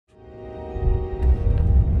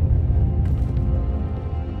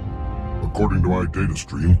According to my data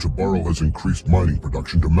stream, Tabaro has increased mining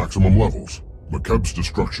production to maximum levels. McKeb's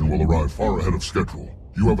destruction will arrive far ahead of schedule.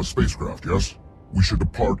 You have a spacecraft, yes? We should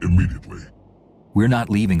depart immediately. We're not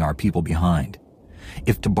leaving our people behind.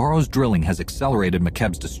 If Tabaro's drilling has accelerated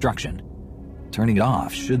McKeb's destruction, turning it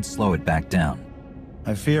off should slow it back down.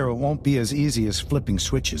 I fear it won't be as easy as flipping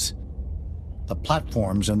switches. The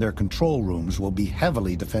platforms and their control rooms will be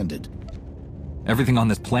heavily defended. Everything on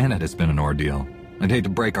this planet has been an ordeal. I'd hate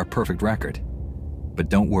to break our perfect record. But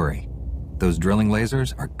don't worry. Those drilling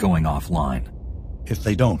lasers are going offline. If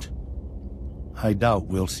they don't, I doubt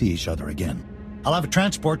we'll see each other again. I'll have a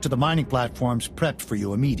transport to the mining platforms prepped for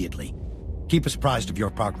you immediately. Keep us apprised of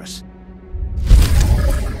your progress.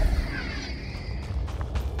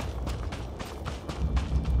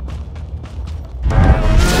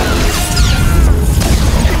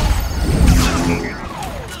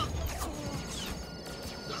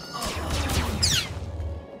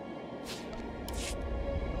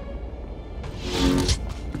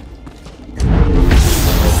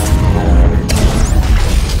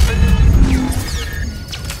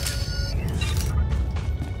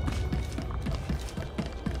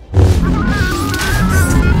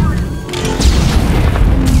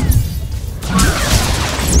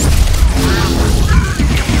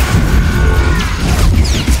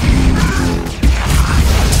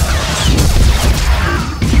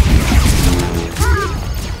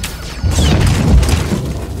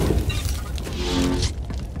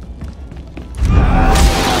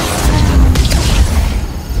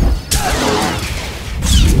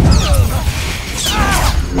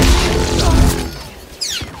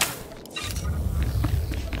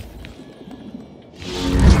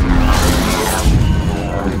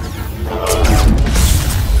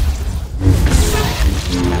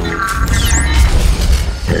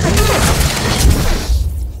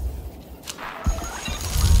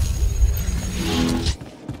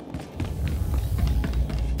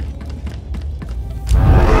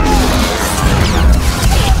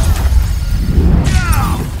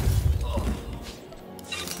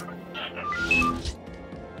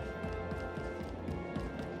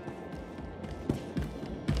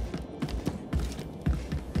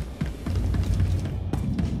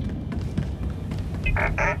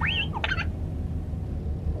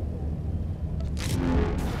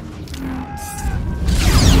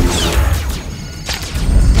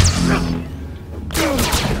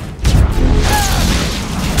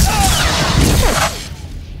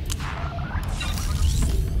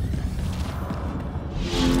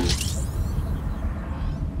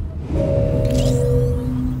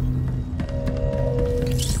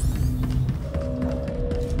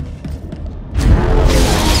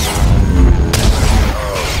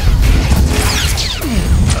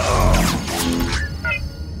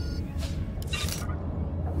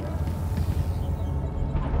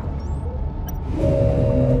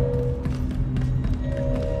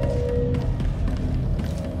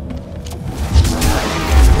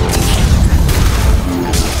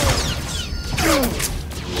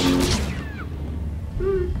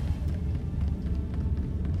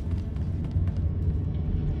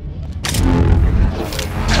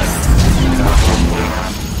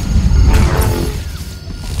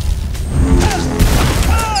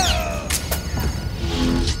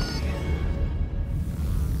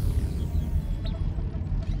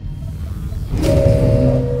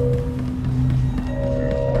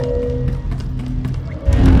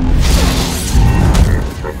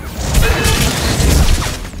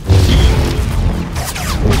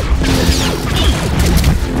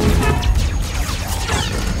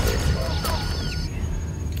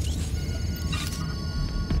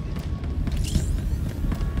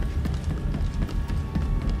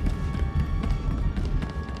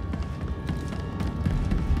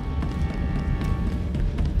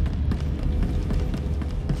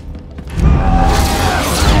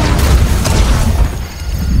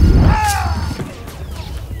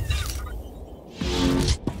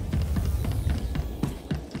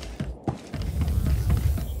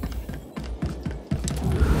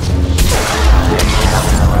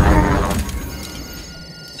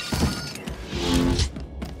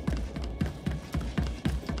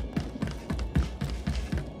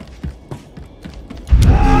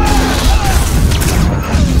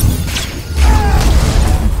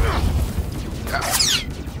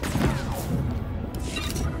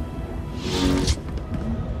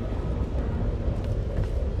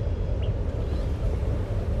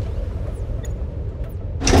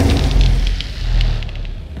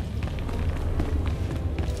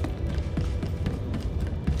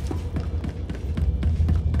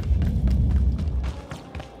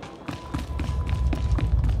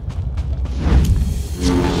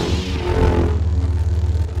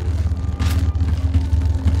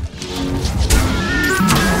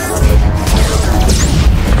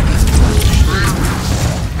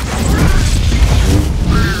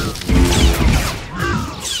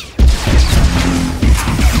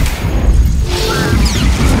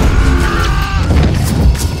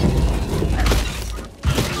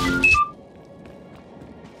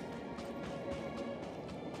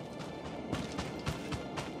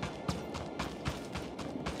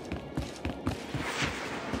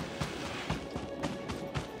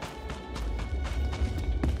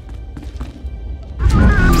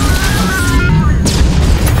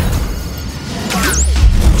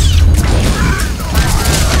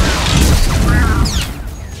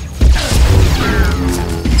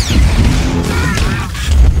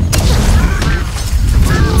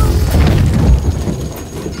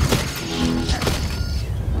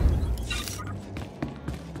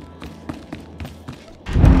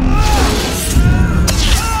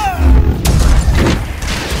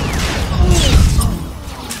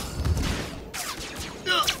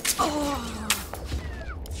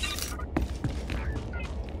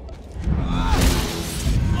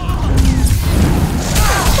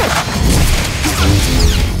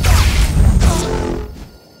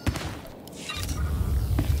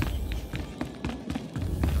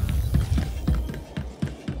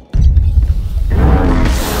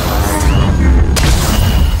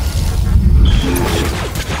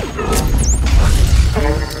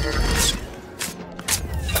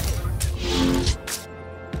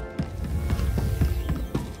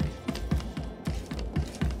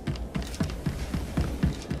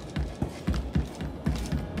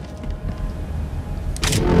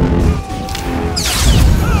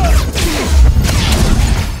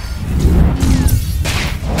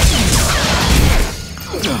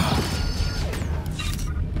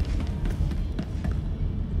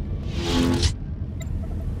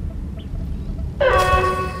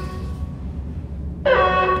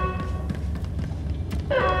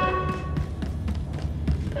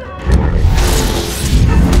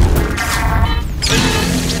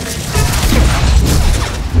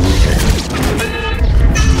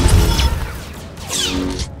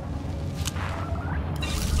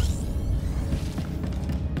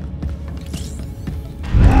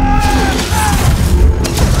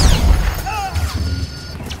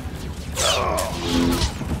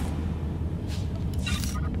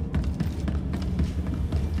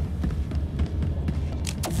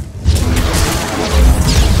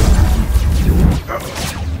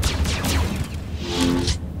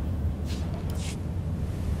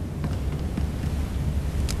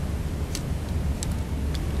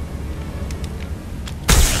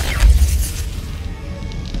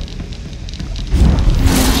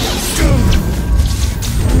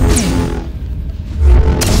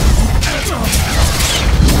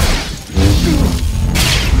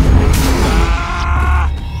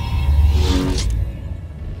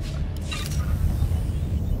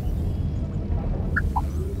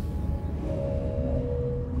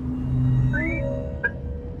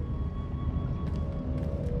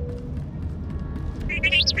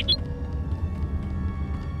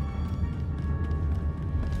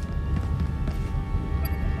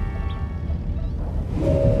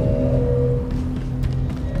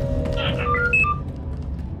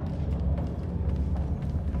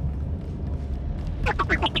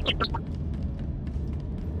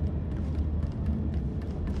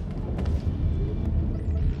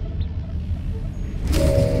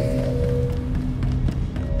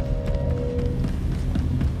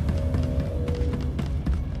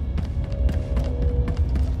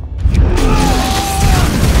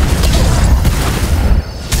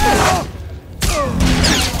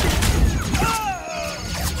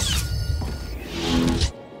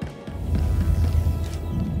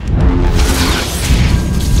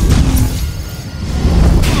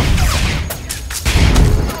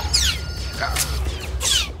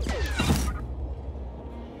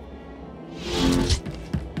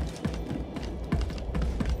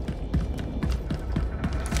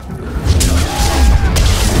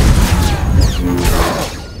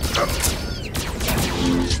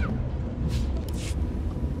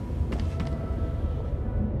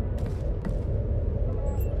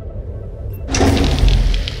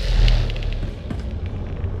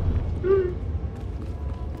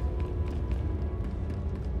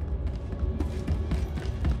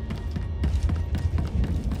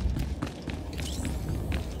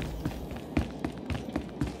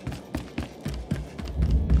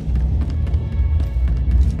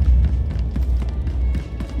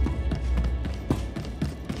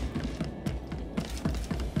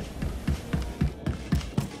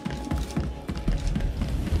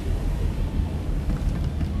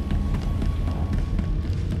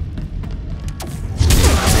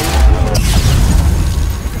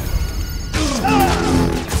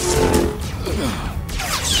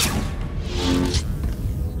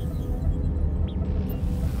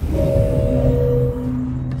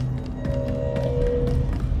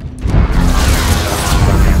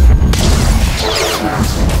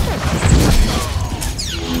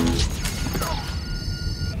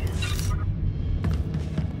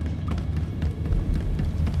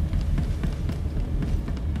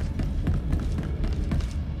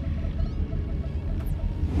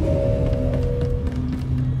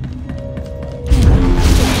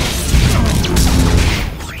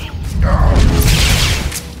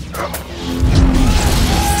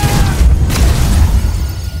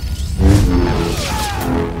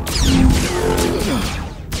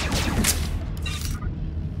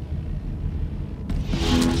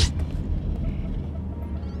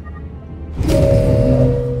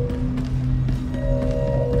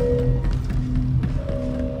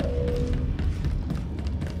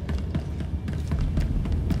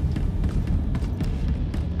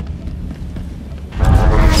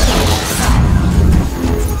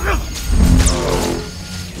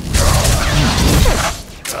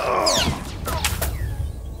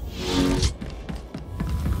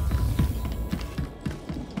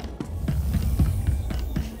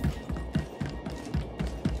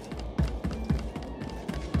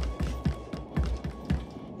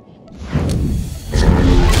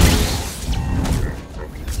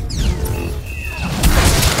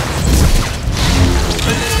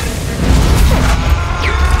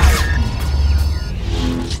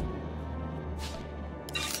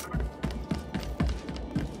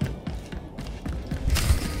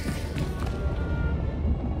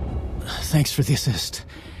 Thanks for the assist.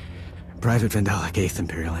 Private Vandalic 8th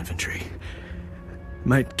Imperial Infantry.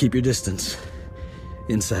 Might keep your distance.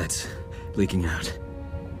 Insides leaking out.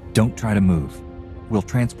 Don't try to move. We'll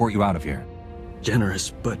transport you out of here.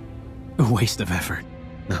 Generous, but a waste of effort.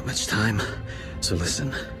 Not much time, so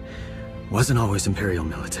listen. Wasn't always Imperial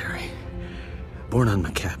military. Born on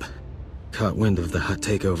Makeb. Caught wind of the Hutt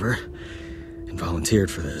takeover, and volunteered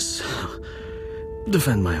for this.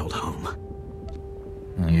 Defend my old home.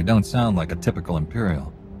 You don't sound like a typical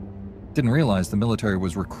Imperial. Didn't realize the military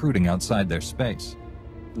was recruiting outside their space.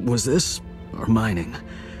 Was this, or mining?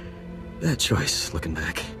 Bad choice, looking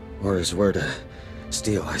back. Orders were to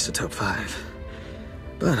steal Isotope 5.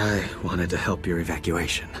 But I wanted to help your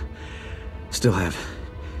evacuation. Still have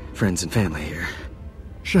friends and family here.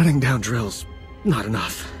 Shutting down drills, not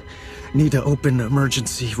enough. Need to open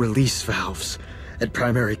emergency release valves at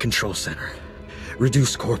Primary Control Center.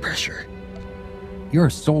 Reduce core pressure. You're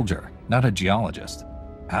a soldier, not a geologist.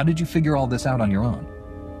 How did you figure all this out on your own?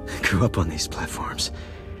 Grew up on these platforms.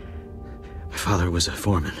 My father was a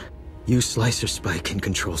foreman. Use Slicer Spike in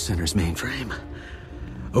Control Center's mainframe.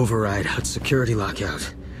 Override Hutt security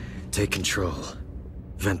lockout. Take control.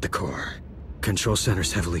 Vent the core. Control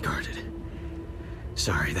Center's heavily guarded.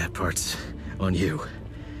 Sorry, that part's on you.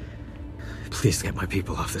 Please get my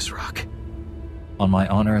people off this rock. On my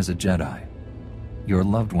honor as a Jedi, your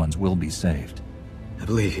loved ones will be saved. I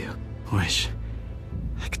believe you. Wish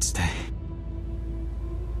I could stay.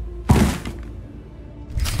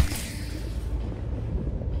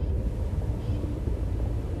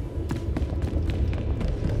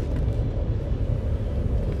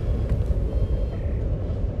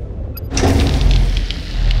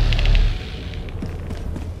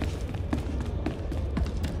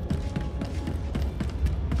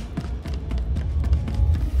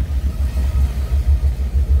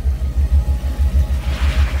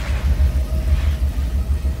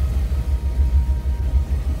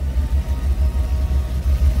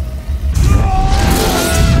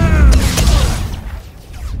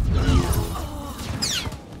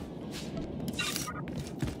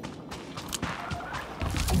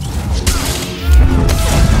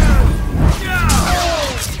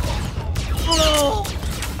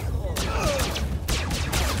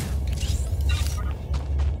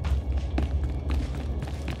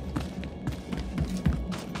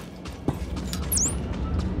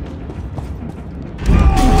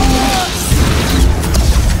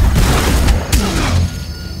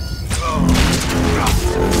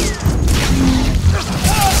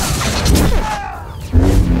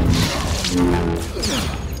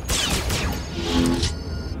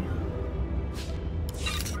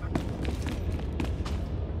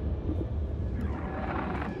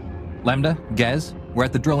 Lambda, Gez, we're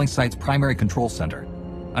at the drilling site's primary control center.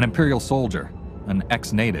 An Imperial soldier, an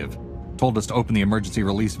ex-native, told us to open the emergency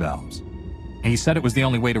release valves. He said it was the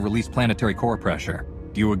only way to release planetary core pressure.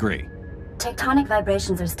 Do you agree? Tectonic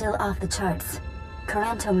vibrations are still off the charts.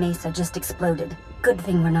 Coranto Mesa just exploded. Good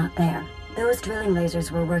thing we're not there. Those drilling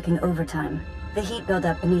lasers were working overtime. The heat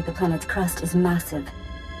buildup beneath the planet's crust is massive.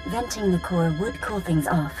 Venting the core would cool things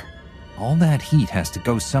off. All that heat has to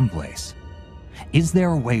go someplace. Is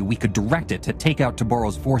there a way we could direct it to take out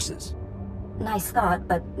Taboro's forces? Nice thought,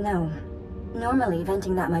 but no. Normally,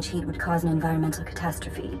 venting that much heat would cause an environmental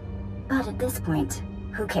catastrophe. But at this point,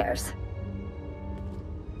 who cares?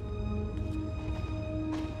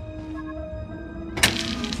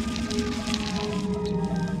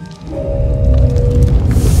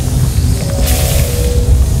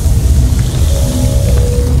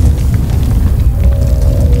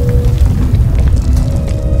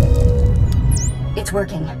 It's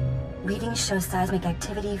working. Readings show seismic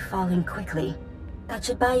activity falling quickly. That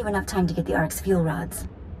should buy you enough time to get the Ark's fuel rods.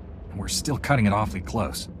 We're still cutting it awfully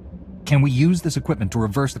close. Can we use this equipment to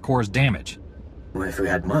reverse the core's damage? Well, if we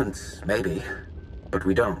had months, maybe. But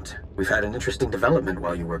we don't. We've had an interesting development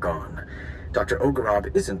while you were gone. Dr.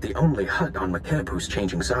 Ogorob isn't the only Hutt on Makeb who's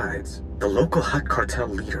changing sides. The local Hutt Cartel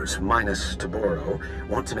leaders, minus Taboro,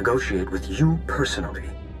 want to negotiate with you personally.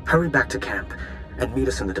 Hurry back to camp and meet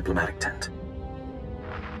us in the diplomatic tent.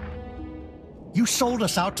 You sold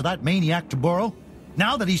us out to that maniac Taboro?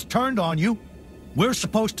 Now that he's turned on you, we're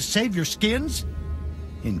supposed to save your skins?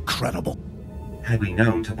 Incredible. Had we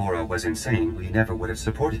known Taboro was insane, we never would have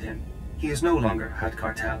supported him. He is no longer Hutt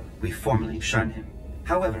Cartel. We formally shun him.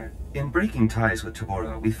 However, in breaking ties with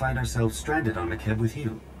Taboro, we find ourselves stranded on Makeb with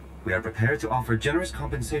you. We are prepared to offer generous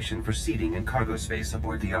compensation for seating and cargo space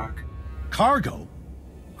aboard the Ark. Cargo?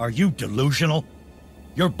 Are you delusional?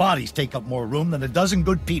 Your bodies take up more room than a dozen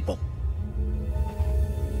good people.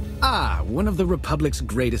 Ah, one of the Republic's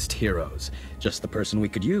greatest heroes. Just the person we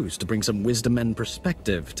could use to bring some wisdom and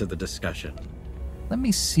perspective to the discussion. Let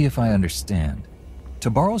me see if I understand.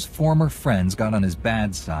 Tabaro's former friends got on his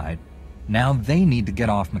bad side. Now they need to get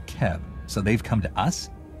off McKeb, so they've come to us?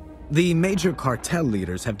 The major cartel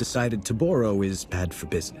leaders have decided Taboro is bad for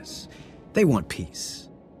business. They want peace.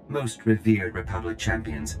 Most revered Republic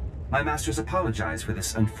champions, my masters apologize for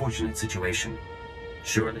this unfortunate situation.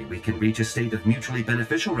 Surely we can reach a state of mutually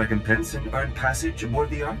beneficial recompense and earn passage aboard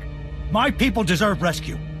the Ark? My people deserve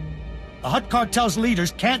rescue. The Hutt Cartel's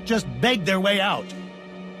leaders can't just beg their way out.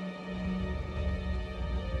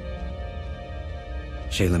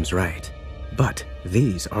 Shalem's right. But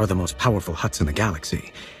these are the most powerful Hutts in the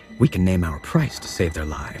galaxy. We can name our price to save their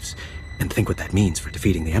lives, and think what that means for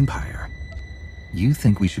defeating the Empire. You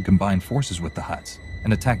think we should combine forces with the Hutts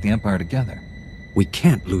and attack the Empire together? We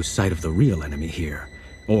can't lose sight of the real enemy here,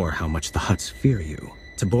 or how much the Hutts fear you.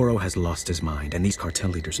 Taboro has lost his mind, and these cartel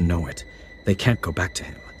leaders know it. They can't go back to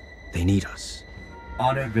him. They need us.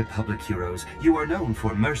 Honored Republic heroes, you are known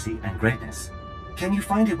for mercy and greatness. Can you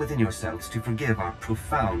find it within yourselves to forgive our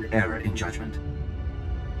profound error in judgment?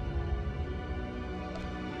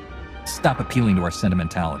 Stop appealing to our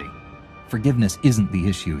sentimentality. Forgiveness isn't the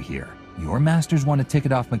issue here. Your masters want a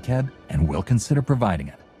ticket off McKeb, and we'll consider providing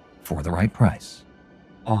it. For the right price.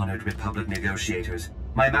 Honored Republic negotiators,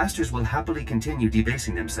 my masters will happily continue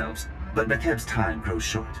debasing themselves, but McKeb's time grows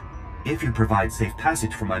short. If you provide safe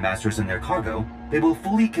passage for my masters and their cargo, they will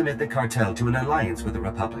fully commit the cartel to an alliance with the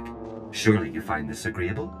Republic. Surely you find this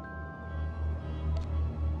agreeable?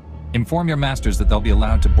 Inform your masters that they'll be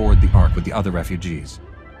allowed to board the Ark with the other refugees.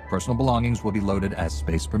 Personal belongings will be loaded as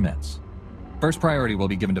space permits. First priority will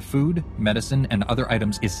be given to food, medicine, and other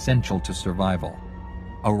items essential to survival.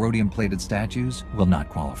 Rhodium-plated statues will not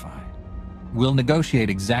qualify. We'll negotiate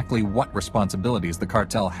exactly what responsibilities the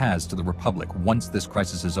cartel has to the Republic once this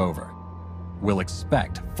crisis is over. We'll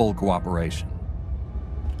expect full cooperation.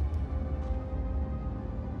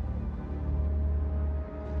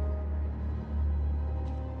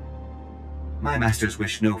 My masters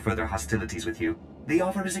wish no further hostilities with you. The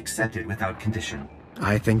offer is accepted without condition.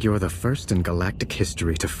 I think you're the first in galactic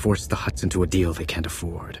history to force the Hutts into a deal they can't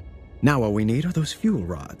afford. Now all we need are those fuel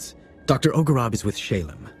rods. Dr. Ogorab is with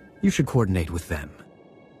Shalem. You should coordinate with them.